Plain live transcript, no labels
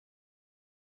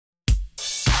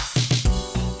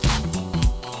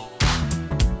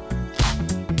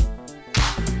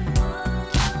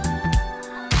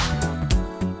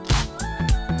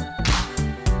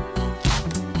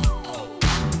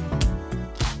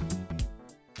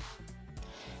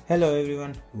Hello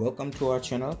everyone, welcome to our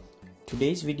channel.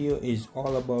 Today's video is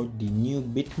all about the new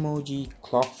BitMoji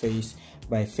clock face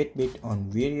by Fitbit on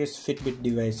various Fitbit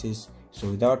devices. So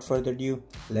without further ado,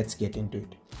 let's get into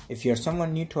it. If you're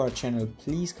someone new to our channel,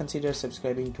 please consider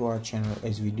subscribing to our channel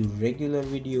as we do regular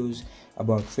videos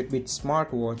about Fitbit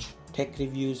smartwatch, tech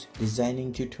reviews,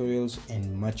 designing tutorials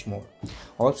and much more.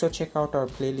 Also check out our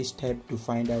playlist tab to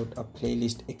find out a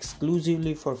playlist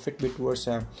exclusively for Fitbit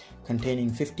Versa containing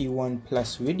 51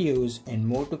 plus videos and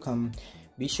more to come.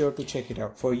 Be sure to check it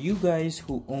out. For you guys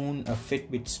who own a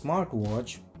Fitbit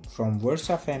smartwatch from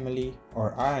Versa family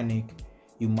or Ionic,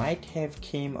 you might have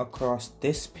came across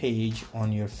this page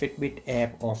on your Fitbit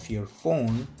app of your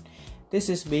phone. This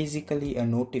is basically a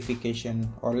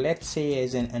notification, or let's say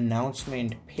as an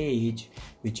announcement page,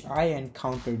 which I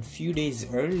encountered few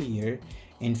days earlier,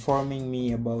 informing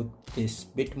me about this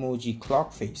BitMoji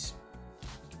clock face.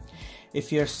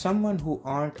 If you're someone who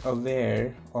aren't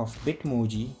aware of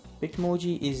BitMoji,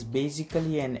 BitMoji is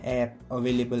basically an app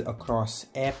available across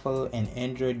Apple and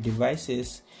Android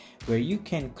devices where you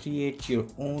can create your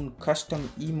own custom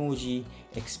emoji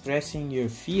expressing your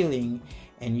feeling,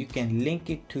 and you can link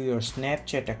it to your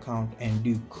Snapchat account and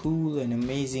do cool and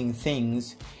amazing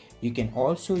things. You can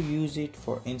also use it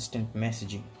for instant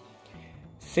messaging.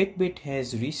 Fitbit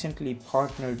has recently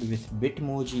partnered with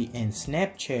BitMoji and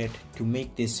Snapchat to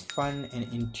make this fun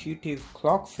and intuitive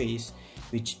clock face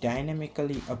which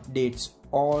dynamically updates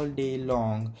all day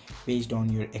long based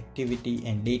on your activity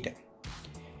and data.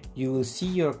 You will see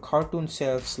your cartoon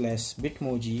self /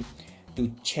 Bitmoji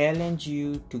to challenge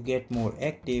you to get more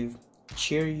active,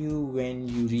 cheer you when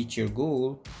you reach your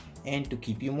goal, and to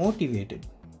keep you motivated.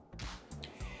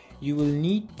 You will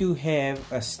need to have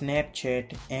a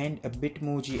Snapchat and a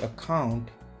Bitmoji account.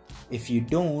 If you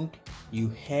don't, you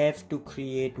have to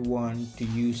create one to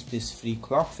use this free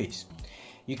clock face.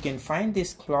 You can find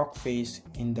this clock face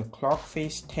in the clock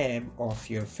face tab of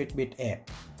your Fitbit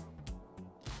app.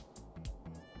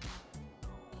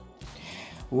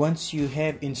 Once you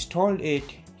have installed it,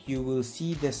 you will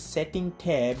see the setting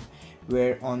tab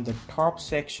where on the top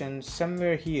section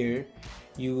somewhere here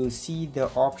you will see the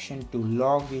option to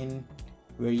log in,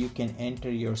 where you can enter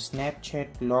your Snapchat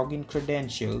login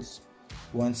credentials.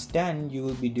 Once done, you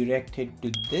will be directed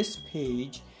to this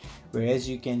page where, as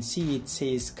you can see, it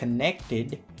says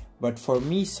connected, but for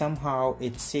me somehow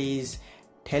it says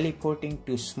teleporting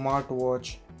to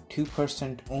smartwatch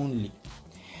 2% only.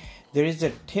 There is a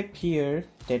tip here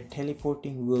that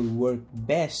teleporting will work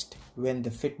best when the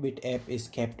Fitbit app is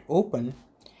kept open.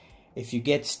 If you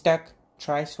get stuck,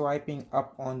 try swiping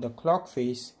up on the clock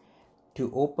face to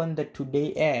open the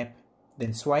Today app,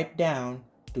 then swipe down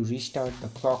to restart the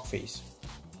clock face.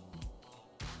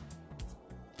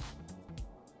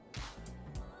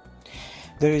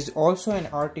 There is also an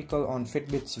article on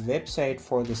Fitbit's website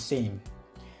for the same.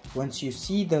 Once you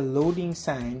see the loading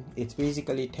sign, it's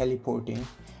basically teleporting,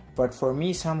 but for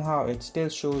me somehow it still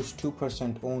shows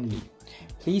 2% only.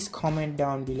 Please comment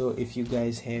down below if you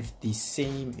guys have the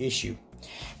same issue.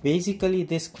 Basically,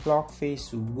 this clock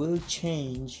face will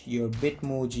change your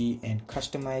Bitmoji and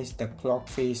customize the clock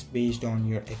face based on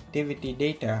your activity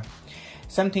data.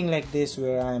 Something like this,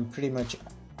 where I am pretty much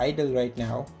idle right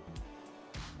now.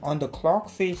 On the clock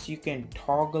face, you can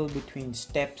toggle between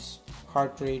steps,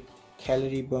 heart rate,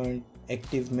 calorie burn,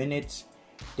 active minutes,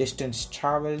 distance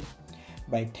traveled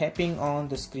by tapping on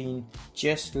the screen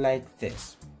just like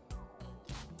this.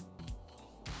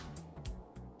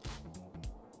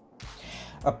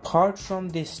 Apart from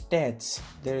these stats,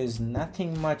 there is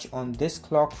nothing much on this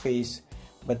clock face,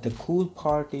 but the cool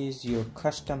part is your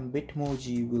custom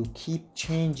Bitmoji will keep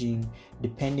changing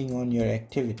depending on your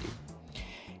activity.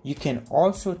 You can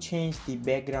also change the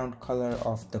background color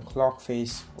of the clock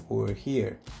face over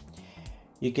here.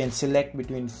 You can select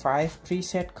between 5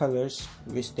 preset colors,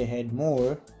 wish they had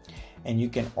more, and you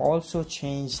can also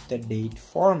change the date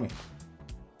format.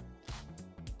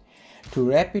 To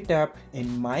wrap it up,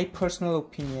 in my personal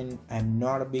opinion, I'm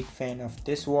not a big fan of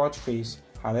this watch face.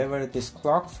 However, this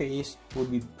clock face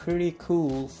would be pretty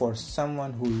cool for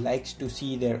someone who likes to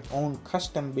see their own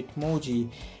custom Bitmoji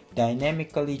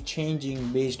dynamically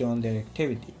changing based on their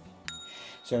activity.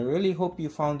 So I really hope you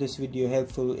found this video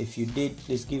helpful. If you did,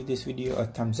 please give this video a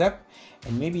thumbs up,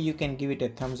 and maybe you can give it a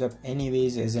thumbs up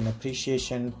anyways as an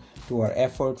appreciation to our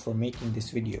effort for making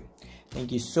this video.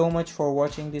 Thank you so much for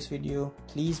watching this video.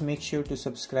 Please make sure to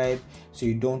subscribe so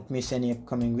you don't miss any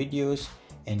upcoming videos,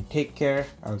 and take care.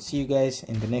 I'll see you guys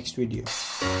in the next video.